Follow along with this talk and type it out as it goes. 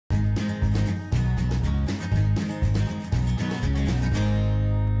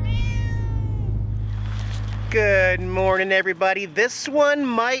Good morning, everybody. This one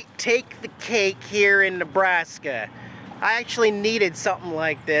might take the cake here in Nebraska. I actually needed something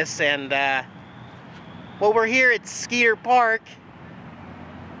like this, and well, we're here at Skeeter Park.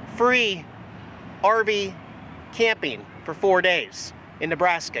 Free RV camping for 4 days in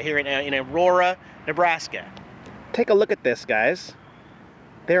Nebraska, here in Aurora, Nebraska. Take a look at this, guys.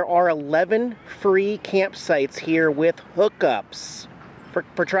 There are 11 free campsites here with hookups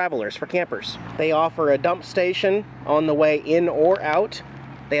for travelers, for campers. They offer a dump station on the way in or out.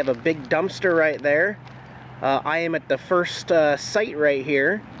 They have a big dumpster right there. I am at the first site right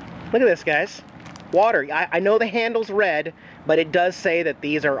here. Look at this, guys. Water. I know the handle's red, but it does say that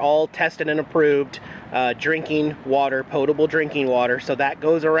these are all tested and approved drinking water, potable drinking water. So that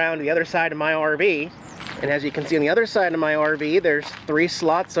goes around the other side of my RV. And as you can see on the other side of my RV, there's 3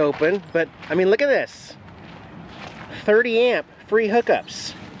 slots open. But, I mean, look at this. 30 amp free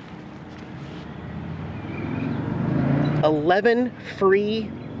hookups. 11 free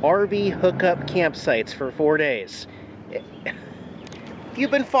RV hookup campsites for 4 days. If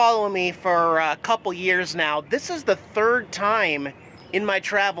you've been following me for a couple years now, this is the 3rd time in my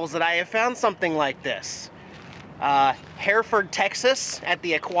travels that I have found something like this. Hereford, Texas at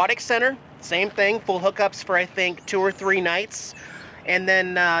the Aquatic Center. Same thing, full hookups for I think 2 or 3 nights. And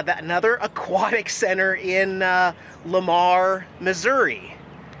then another aquatic center in Lamar, Missouri.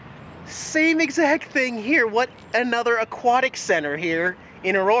 Same exact thing here. What another aquatic center here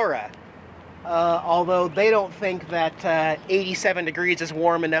in Aurora. Although they don't think that 87 degrees is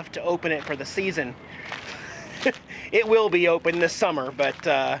warm enough to open it for the season. It will be open this summer, but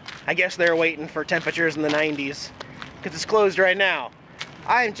I guess they're waiting for temperatures in the 90s because it's closed right now.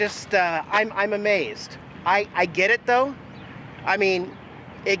 I'm just, I'm amazed. I get it though. I mean,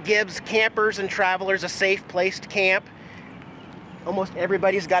 it gives campers and travelers a safe place to camp. Almost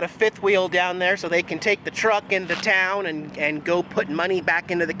everybody's got a 5th wheel down there so they can take the truck into town and go put money back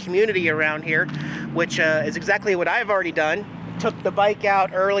into the community around here, which is exactly what I've already done. Took the bike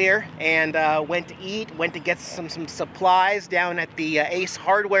out earlier and went to eat, went to get some supplies down at the Ace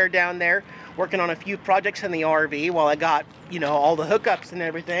Hardware down there, working on a few projects in the RV while I got, you know, all the hookups and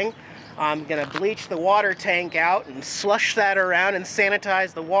everything. I'm gonna bleach the water tank out and slush that around and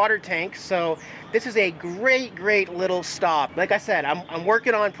sanitize the water tank. So this is a great little stop. Like I said, I'm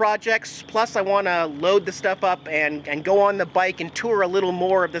working on projects, plus I want to load the stuff up and go on the bike and tour a little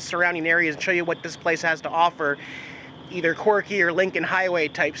more of the surrounding areas and show you what this place has to offer, either quirky or Lincoln Highway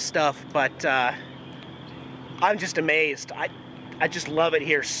type stuff. But I'm just amazed. I just love it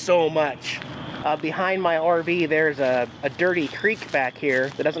here so much. Behind my RV, there's a dirty creek back here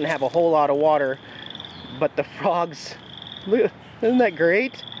that doesn't have a whole lot of water, but the frogs, look, isn't that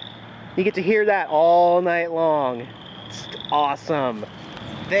great? You get to hear that all night long. It's awesome.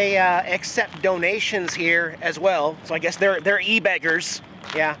 They accept donations here as well, so I guess they're e-beggars.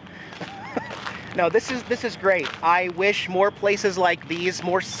 Yeah. No, this is great. I wish more places like these,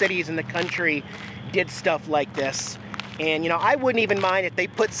 more cities in the country did stuff like this. And, you know, I wouldn't even mind if they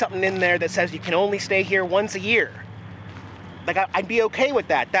put something in there that says you can only stay here once a year. Like, I'd be okay with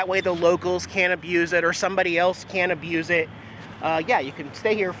that. That way the locals can't abuse it or somebody else can't abuse it. Yeah, you can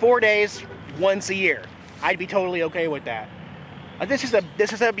stay here 4 days, once a year. I'd be totally okay with that. This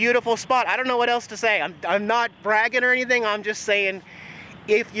is a beautiful spot. I don't know what else to say. I'm not bragging or anything. I'm just saying,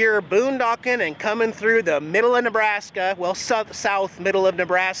 if you're boondocking and coming through the middle of Nebraska, well, south middle of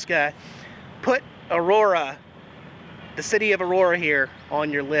Nebraska, put Aurora, the city of Aurora here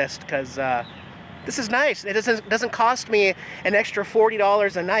on your list, because this is nice. It doesn't cost me an extra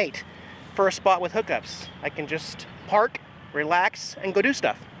 $40 a night for a spot with hookups. I can just park, relax, and go do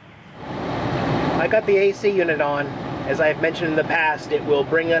stuff. I got the AC unit on. As I've mentioned in the past, it will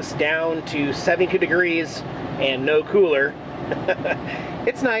bring us down to 72 degrees and no cooler.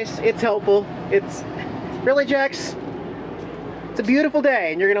 It's nice, it's helpful. It's really, Jax, it's a beautiful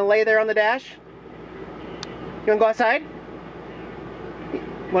day and you're gonna lay there on the dash? You wanna go outside?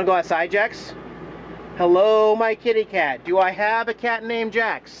 You wanna go outside, Jax? Hello, my kitty cat. Do I have a cat named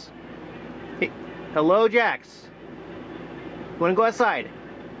Jax? Hey, hello, Jax. You wanna go outside?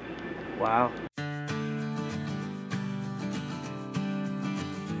 Wow.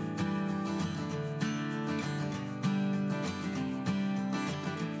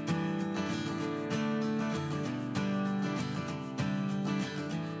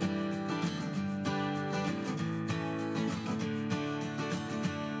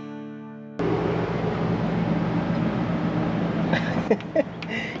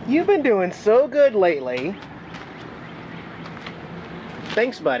 You've been doing so good lately.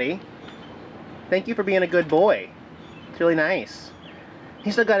 Thanks, buddy. Thank you for being a good boy. It's really nice.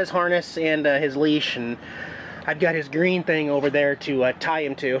 He's still got his harness and his leash, and I've got his green thing over there to tie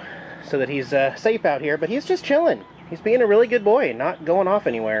him to so that he's safe out here, but he's just chilling. He's being a really good boy, not going off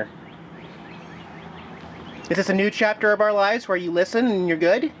anywhere. Is this a new chapter of our lives where you listen and you're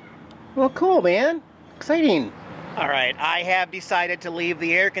good? Well, cool, man. Exciting. Alright, I have decided to leave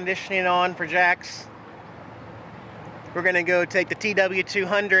the air conditioning on for Jax. We're going to go take the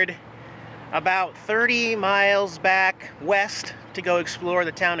TW200 about 30 miles back west to go explore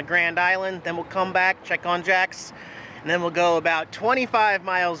the town of Grand Island. Then we'll come back, check on Jax, and then we'll go about 25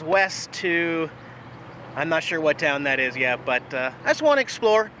 miles west to, I'm not sure what town that is yet, but I just want to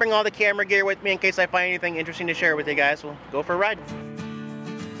explore, bring all the camera gear with me in case I find anything interesting to share with you guys. We'll go for a ride.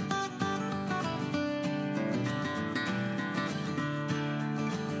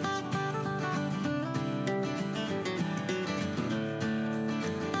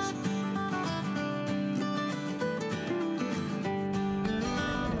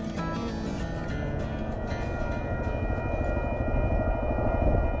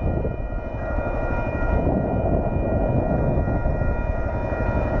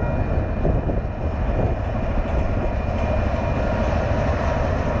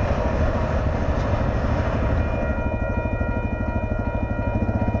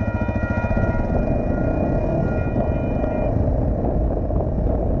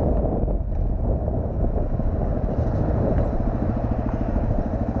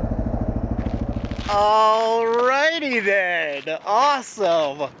 Alrighty then,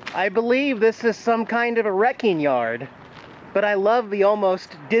 awesome. I believe this is some kind of a wrecking yard, but I love the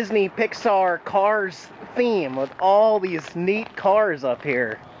almost Disney Pixar Cars theme with all these neat cars up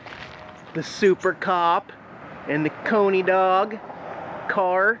here. The Super Cop and the Coney Dog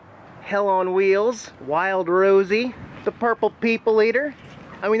car, Hell on Wheels, Wild Rosie, the Purple People Eater.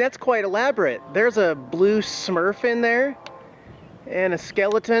 I mean, that's quite elaborate. There's a blue Smurf in there and a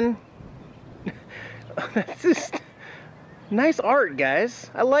skeleton. That's just nice art, guys.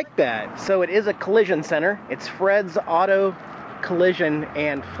 I like that. So it is a collision center. It's Fred's Auto Collision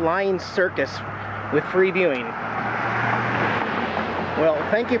and Flying Circus with free viewing. Well,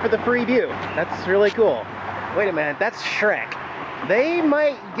 thank you for the free view. That's really cool. Wait a minute, that's Shrek. They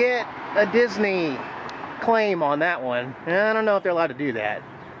might get a Disney claim on that one. I don't know if they're allowed to do that.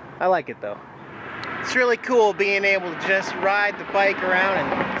 I like it though. It's really cool being able to just ride the bike around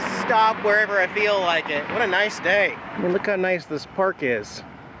and stop wherever I feel like it. What a nice day. I mean, look how nice this park is.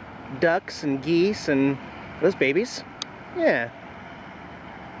 Ducks and geese and those babies. Yeah.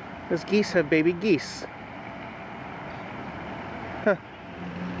 Those geese have baby geese. Huh.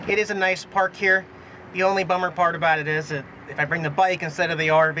 It is a nice park here. The only bummer part about it is that if I bring the bike instead of the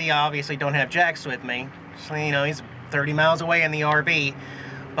RV, I obviously don't have Jax with me. So, you know, he's 30 miles away in the RV.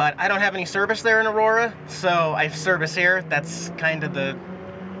 But I don't have any service there in Aurora, so I service here. That's kind of the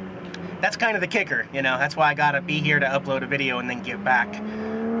kicker, you know. That's why I gotta be here to upload a video and then give back.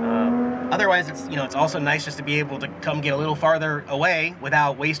 Otherwise, it's also nice just to be able to come get a little farther away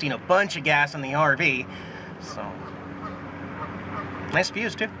without wasting a bunch of gas in the RV. So nice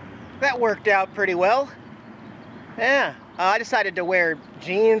views too. That worked out pretty well. Yeah, I decided to wear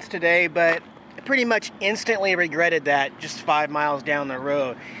jeans today, but I pretty much instantly regretted that just 5 miles down the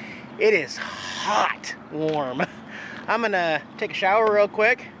road. It is hot warm. I'm gonna take a shower real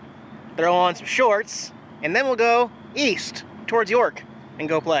quick, throw on some shorts, and then we'll go east towards York and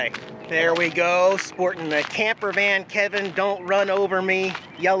go play. There we go, sporting the camper van Kevin Don't Run Over Me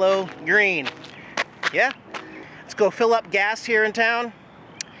yellow green. Yeah, let's go fill up gas here in town,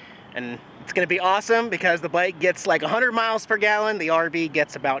 and it's gonna be awesome because the bike gets like 100 miles per gallon, the RV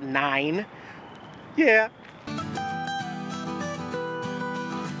gets about 9. Yeah.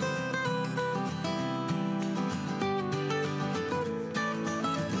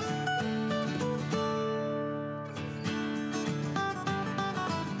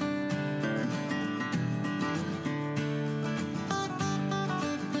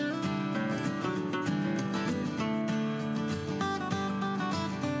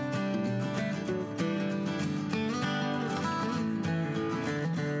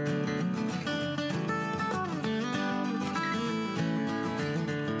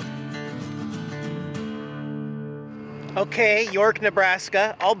 Okay, York,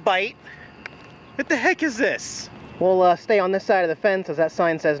 Nebraska. I'll bite. What the heck is this? We'll stay on this side of the fence as that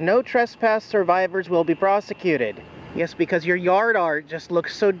sign says, "No trespass survivors will be prosecuted." Yes, because your yard art just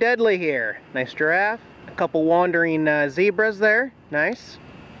looks so deadly here. Nice giraffe. A couple wandering zebras there. Nice.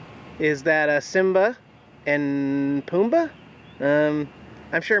 Is that Simba and Pumbaa?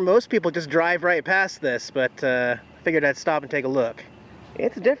 I'm sure most people just drive right past this, but I figured I'd stop and take a look.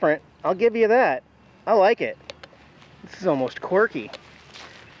 It's different. I'll give you that. I like it. This is almost quirky.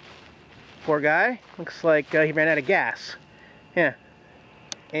 Poor guy. Looks like he ran out of gas. Yeah.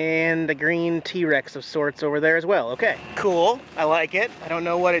 And a green T-Rex of sorts over there as well. Okay. Cool. I like it. I don't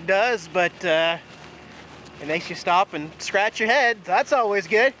know what it does, but it makes you stop and scratch your head. That's always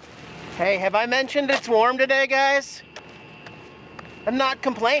good. Hey, have I mentioned it's warm today, guys? I'm not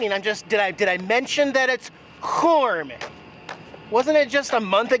complaining. I'm just, did I mention that it's warm? Wasn't it just a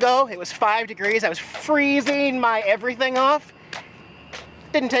month ago? It was 5 degrees. I was freezing my everything off.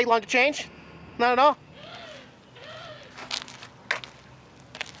 Didn't take long to change. Not at all.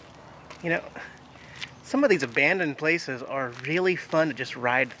 You know, some of these abandoned places are really fun to just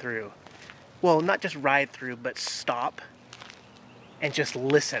ride through. Well, not just ride through, but stop and just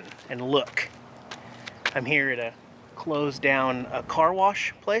listen and look. I'm here at a closed down car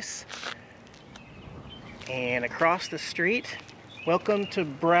wash place. And across the street, welcome to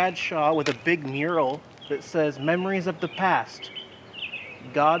Bradshaw, with a big mural that says, "Memories of the past,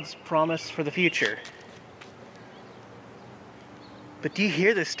 God's promise for the future." But do you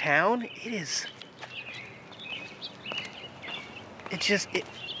hear this town? It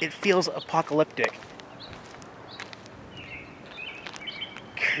feels apocalyptic.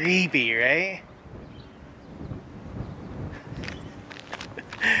 Creepy, right?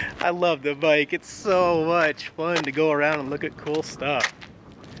 I love the bike. It's so much fun to go around and look at cool stuff.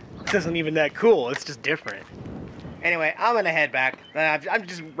 It isn't even that cool, it's just different. Anyway, I'm gonna head back. I'm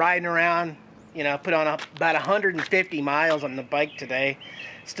just riding around, you know, put on about 150 miles on the bike today.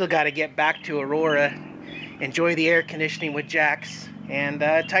 Still got to get back to Aurora, enjoy the air conditioning with Jax, and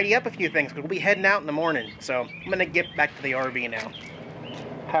tidy up a few things, because we'll be heading out in the morning. So I'm gonna get back to the RV now.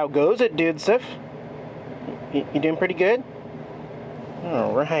 How goes it, dude, Sif? You doing pretty good?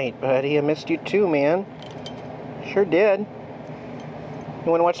 All right, buddy. I missed you too, man. Sure did.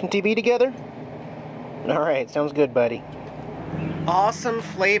 You want to watch some TV together? All right, sounds good, buddy. Awesome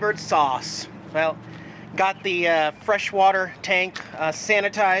flavored sauce. Well, got the freshwater tank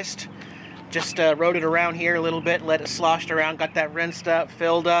sanitized. Just rode it around here a little bit, let it slosh around, got that rinsed up,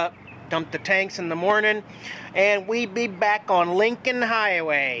 filled up, dumped the tanks in the morning, and we'd be back on Lincoln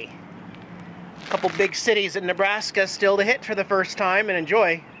Highway. Couple big cities in Nebraska still to hit for the first time and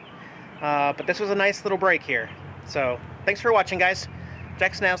enjoy. But this was a nice little break here. So, thanks for watching, guys.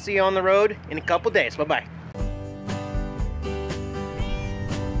 Jax and I'll see you on the road in a couple days. Bye-bye.